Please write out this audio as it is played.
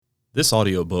This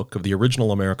audiobook of the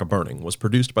original America Burning was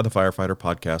produced by the firefighter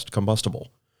podcast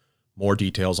Combustible. More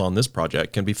details on this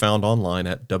project can be found online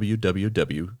at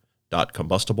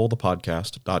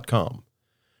www.combustiblethepodcast.com.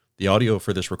 The audio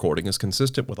for this recording is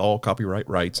consistent with all copyright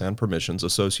rights and permissions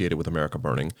associated with America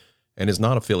Burning and is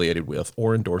not affiliated with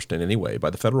or endorsed in any way by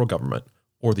the federal government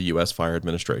or the U.S. Fire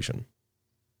Administration.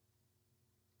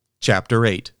 Chapter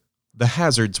 8. The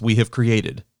Hazards We Have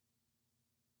Created.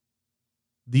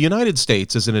 The United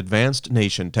States is an advanced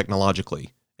nation technologically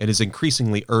and is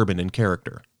increasingly urban in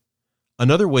character.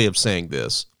 Another way of saying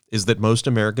this is that most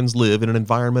Americans live in an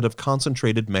environment of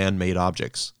concentrated man-made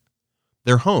objects.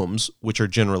 Their homes, which are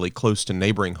generally close to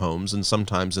neighboring homes and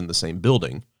sometimes in the same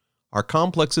building, are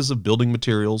complexes of building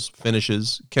materials,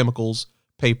 finishes, chemicals,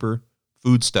 paper,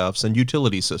 foodstuffs, and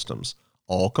utility systems,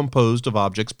 all composed of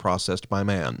objects processed by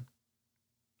man.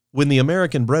 When the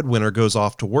American breadwinner goes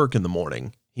off to work in the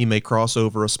morning, he may cross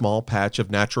over a small patch of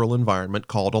natural environment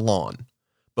called a lawn,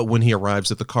 but when he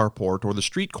arrives at the carport or the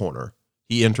street corner,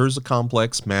 he enters a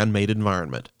complex man-made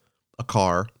environment, a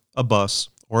car, a bus,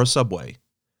 or a subway.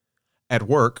 At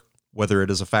work, whether it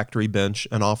is a factory bench,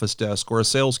 an office desk, or a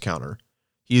sales counter,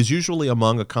 he is usually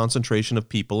among a concentration of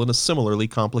people in a similarly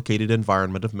complicated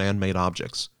environment of man-made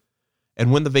objects.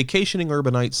 And when the vacationing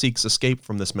urbanite seeks escape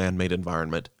from this man-made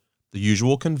environment, the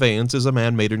usual conveyance is a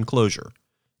man-made enclosure,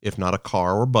 if not a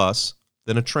car or bus,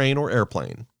 then a train or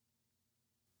airplane.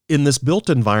 In this built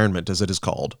environment, as it is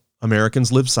called,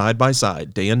 Americans live side by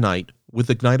side, day and night, with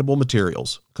ignitable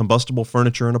materials, combustible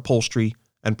furniture and upholstery,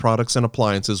 and products and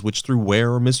appliances which through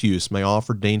wear or misuse may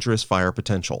offer dangerous fire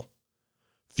potential.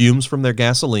 Fumes from their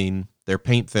gasoline, their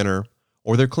paint thinner,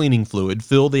 or their cleaning fluid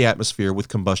fill the atmosphere with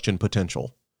combustion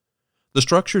potential. The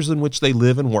structures in which they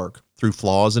live and work, through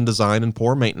flaws in design and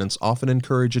poor maintenance, often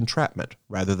encourage entrapment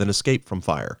rather than escape from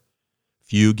fire.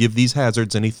 Few give these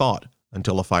hazards any thought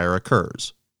until a fire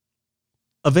occurs.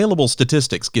 Available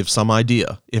statistics give some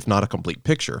idea, if not a complete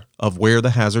picture, of where the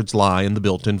hazards lie in the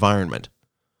built environment.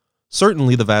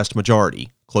 Certainly the vast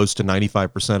majority, close to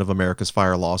 95% of America's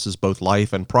fire losses, both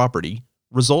life and property,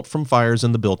 result from fires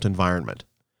in the built environment.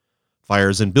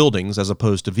 Fires in buildings, as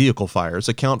opposed to vehicle fires,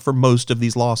 account for most of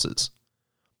these losses.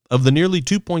 Of the nearly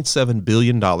 $2.7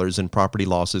 billion in property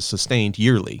losses sustained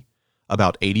yearly,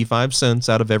 about 85 cents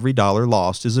out of every dollar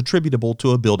lost is attributable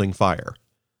to a building fire.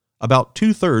 About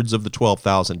two-thirds of the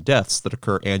 12,000 deaths that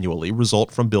occur annually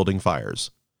result from building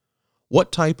fires.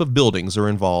 What type of buildings are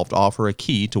involved offer a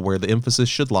key to where the emphasis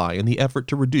should lie in the effort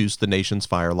to reduce the nation's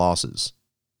fire losses.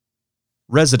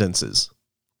 Residences.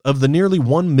 Of the nearly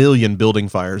 1 million building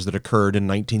fires that occurred in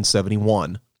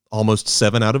 1971, almost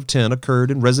 7 out of 10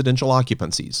 occurred in residential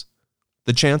occupancies.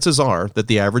 The chances are that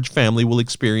the average family will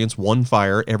experience one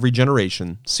fire every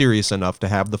generation serious enough to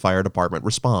have the fire department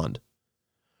respond.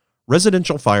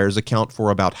 Residential fires account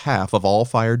for about half of all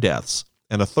fire deaths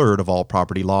and a third of all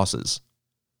property losses.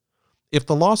 If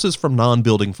the losses from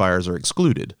non-building fires are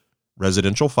excluded,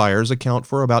 residential fires account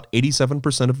for about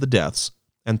 87% of the deaths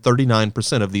and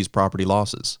 39% of these property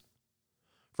losses.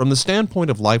 From the standpoint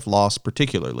of life loss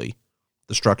particularly,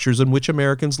 the structures in which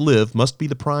Americans live must be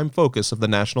the prime focus of the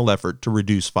national effort to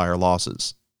reduce fire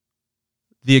losses.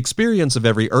 The experience of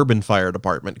every urban fire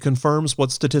department confirms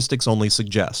what statistics only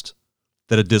suggest,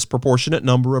 that a disproportionate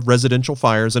number of residential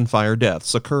fires and fire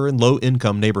deaths occur in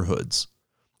low-income neighborhoods.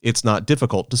 It's not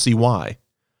difficult to see why.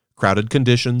 Crowded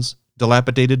conditions,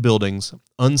 dilapidated buildings,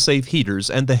 unsafe heaters,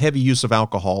 and the heavy use of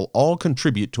alcohol all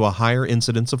contribute to a higher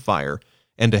incidence of fire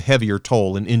and a heavier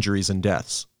toll in injuries and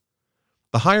deaths.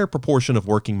 The higher proportion of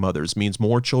working mothers means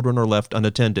more children are left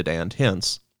unattended and,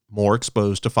 hence, more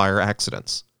exposed to fire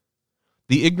accidents.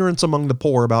 The ignorance among the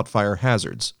poor about fire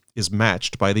hazards is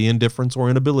matched by the indifference or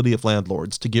inability of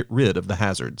landlords to get rid of the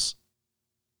hazards.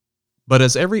 But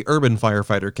as every urban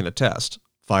firefighter can attest,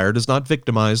 fire does not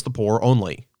victimize the poor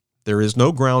only. There is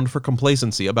no ground for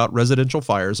complacency about residential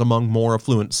fires among more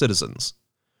affluent citizens.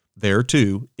 There,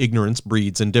 too, ignorance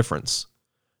breeds indifference.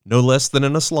 No less than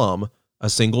in a slum, a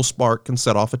single spark can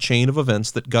set off a chain of events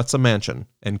that guts a mansion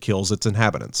and kills its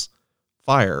inhabitants.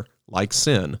 Fire, like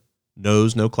sin,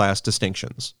 knows no class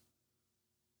distinctions.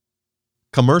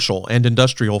 Commercial and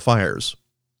industrial fires.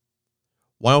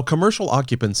 While commercial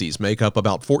occupancies make up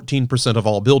about 14% of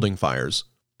all building fires,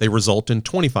 they result in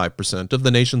 25% of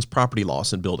the nation's property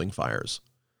loss in building fires.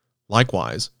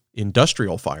 Likewise,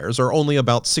 industrial fires are only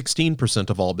about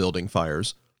 16% of all building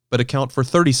fires, but account for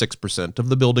 36% of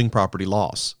the building property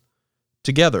loss.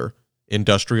 Together,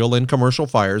 industrial and commercial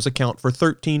fires account for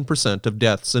 13% of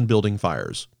deaths in building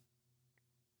fires.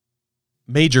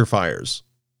 Major fires.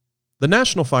 The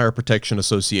National Fire Protection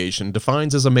Association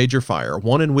defines as a major fire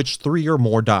one in which 3 or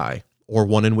more die, or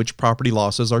one in which property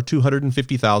losses are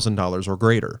 $250,000 or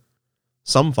greater.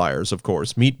 Some fires, of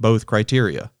course, meet both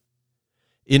criteria.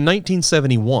 In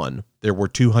 1971, there were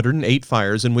 208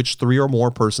 fires in which 3 or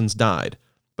more persons died,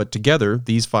 but together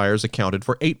these fires accounted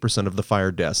for 8% of the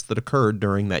fire deaths that occurred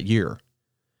during that year.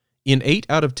 In 8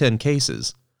 out of 10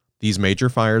 cases, these major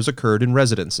fires occurred in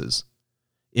residences.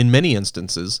 In many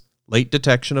instances, late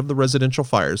detection of the residential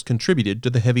fires contributed to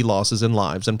the heavy losses in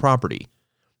lives and property,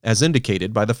 as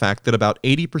indicated by the fact that about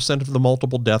 80% of the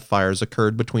multiple death fires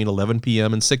occurred between 11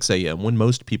 p.m. and 6 a.m. when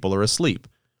most people are asleep,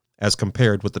 as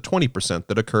compared with the 20%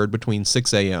 that occurred between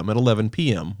 6 a.m. and 11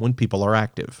 p.m. when people are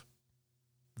active.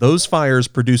 Those fires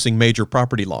producing major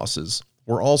property losses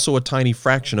were also a tiny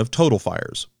fraction of total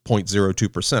fires,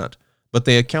 0.02%, but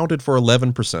they accounted for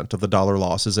 11% of the dollar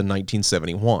losses in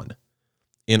 1971.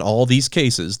 In all these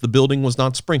cases, the building was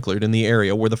not sprinklered in the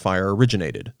area where the fire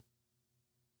originated.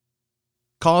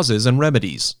 Causes and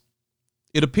remedies.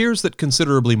 It appears that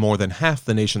considerably more than half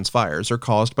the nation's fires are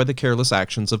caused by the careless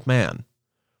actions of man.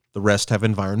 The rest have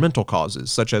environmental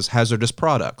causes, such as hazardous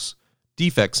products,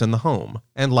 defects in the home,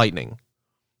 and lightning.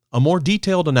 A more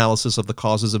detailed analysis of the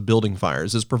causes of building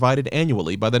fires is provided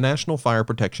annually by the National Fire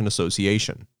Protection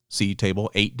Association. See Table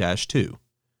 8-2.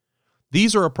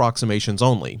 These are approximations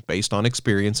only, based on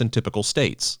experience in typical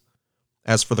states.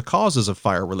 As for the causes of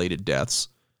fire-related deaths,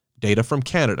 data from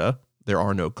Canada, there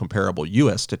are no comparable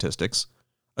U.S. statistics,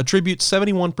 attribute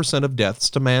 71% of deaths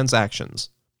to man's actions,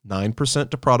 9%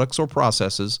 to products or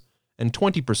processes, and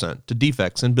 20% to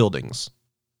defects in buildings.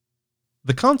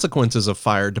 The consequences of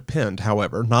fire depend,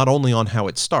 however, not only on how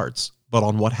it starts, but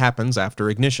on what happens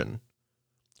after ignition.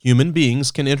 Human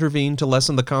beings can intervene to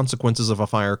lessen the consequences of a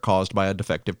fire caused by a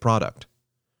defective product.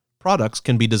 Products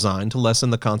can be designed to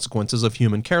lessen the consequences of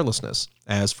human carelessness,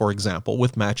 as, for example,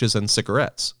 with matches and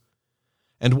cigarettes.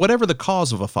 And whatever the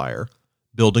cause of a fire,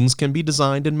 buildings can be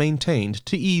designed and maintained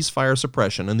to ease fire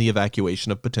suppression and the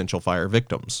evacuation of potential fire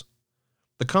victims.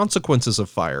 The consequences of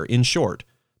fire, in short,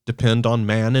 depend on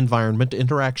man-environment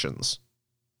interactions.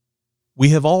 We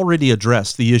have already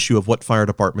addressed the issue of what fire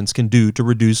departments can do to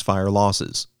reduce fire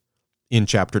losses. In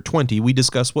Chapter 20, we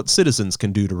discuss what citizens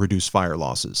can do to reduce fire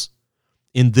losses.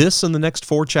 In this and the next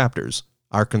 4 chapters,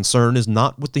 our concern is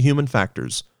not with the human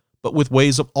factors, but with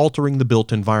ways of altering the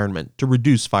built environment to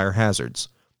reduce fire hazards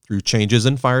through changes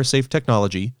in fire-safe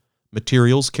technology,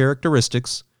 materials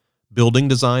characteristics, building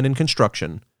design and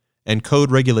construction, and code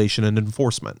regulation and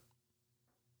enforcement.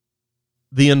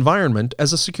 The environment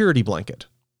as a security blanket.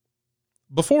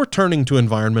 Before turning to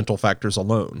environmental factors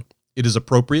alone, it is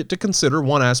appropriate to consider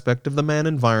one aspect of the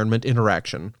man-environment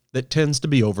interaction that tends to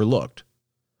be overlooked.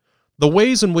 The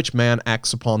ways in which man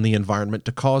acts upon the environment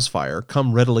to cause fire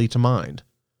come readily to mind.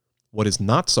 What is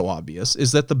not so obvious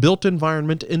is that the built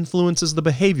environment influences the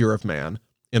behavior of man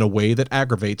in a way that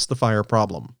aggravates the fire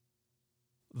problem.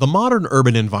 The modern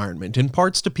urban environment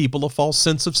imparts to people a false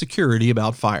sense of security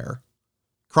about fire.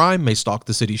 Crime may stalk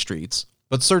the city streets,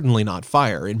 but certainly not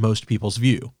fire in most people's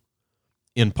view.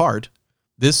 In part,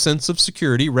 this sense of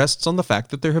security rests on the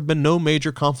fact that there have been no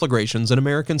major conflagrations in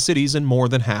American cities in more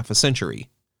than half a century.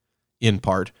 In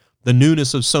part, the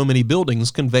newness of so many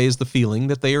buildings conveys the feeling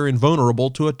that they are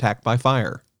invulnerable to attack by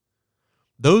fire.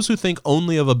 Those who think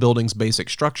only of a building's basic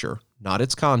structure, not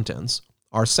its contents,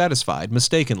 are satisfied,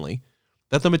 mistakenly,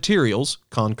 that the materials,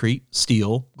 concrete,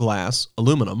 steel, glass,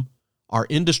 aluminum, are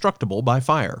indestructible by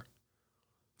fire.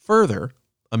 Further,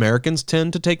 Americans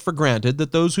tend to take for granted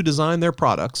that those who design their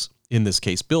products, in this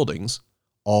case buildings,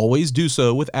 always do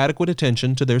so with adequate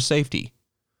attention to their safety.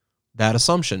 That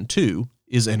assumption, too,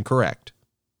 is incorrect.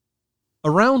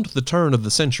 Around the turn of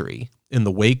the century, in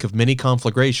the wake of many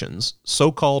conflagrations,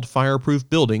 so-called fireproof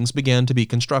buildings began to be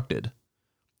constructed.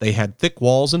 They had thick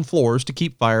walls and floors to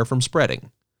keep fire from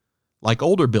spreading. Like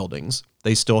older buildings,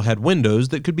 they still had windows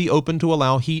that could be opened to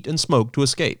allow heat and smoke to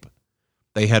escape.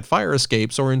 They had fire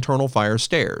escapes or internal fire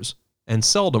stairs, and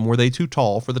seldom were they too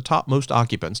tall for the topmost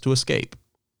occupants to escape.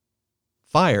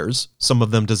 Fires, some of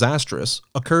them disastrous,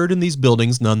 occurred in these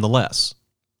buildings nonetheless.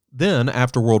 Then,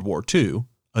 after World War II,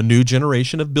 a new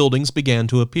generation of buildings began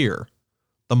to appear,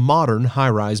 the modern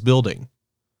high-rise building.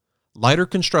 Lighter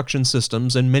construction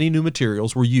systems and many new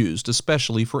materials were used,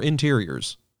 especially for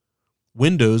interiors.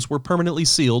 Windows were permanently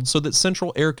sealed so that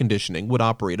central air conditioning would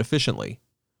operate efficiently.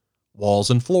 Walls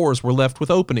and floors were left with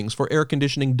openings for air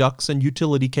conditioning ducts and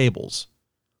utility cables.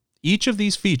 Each of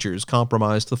these features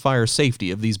compromised the fire safety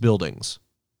of these buildings.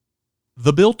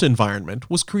 The built environment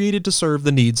was created to serve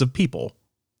the needs of people.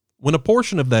 When a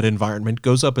portion of that environment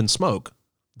goes up in smoke,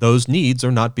 those needs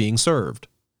are not being served.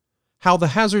 How the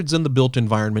hazards in the built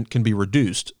environment can be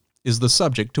reduced is the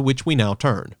subject to which we now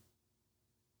turn.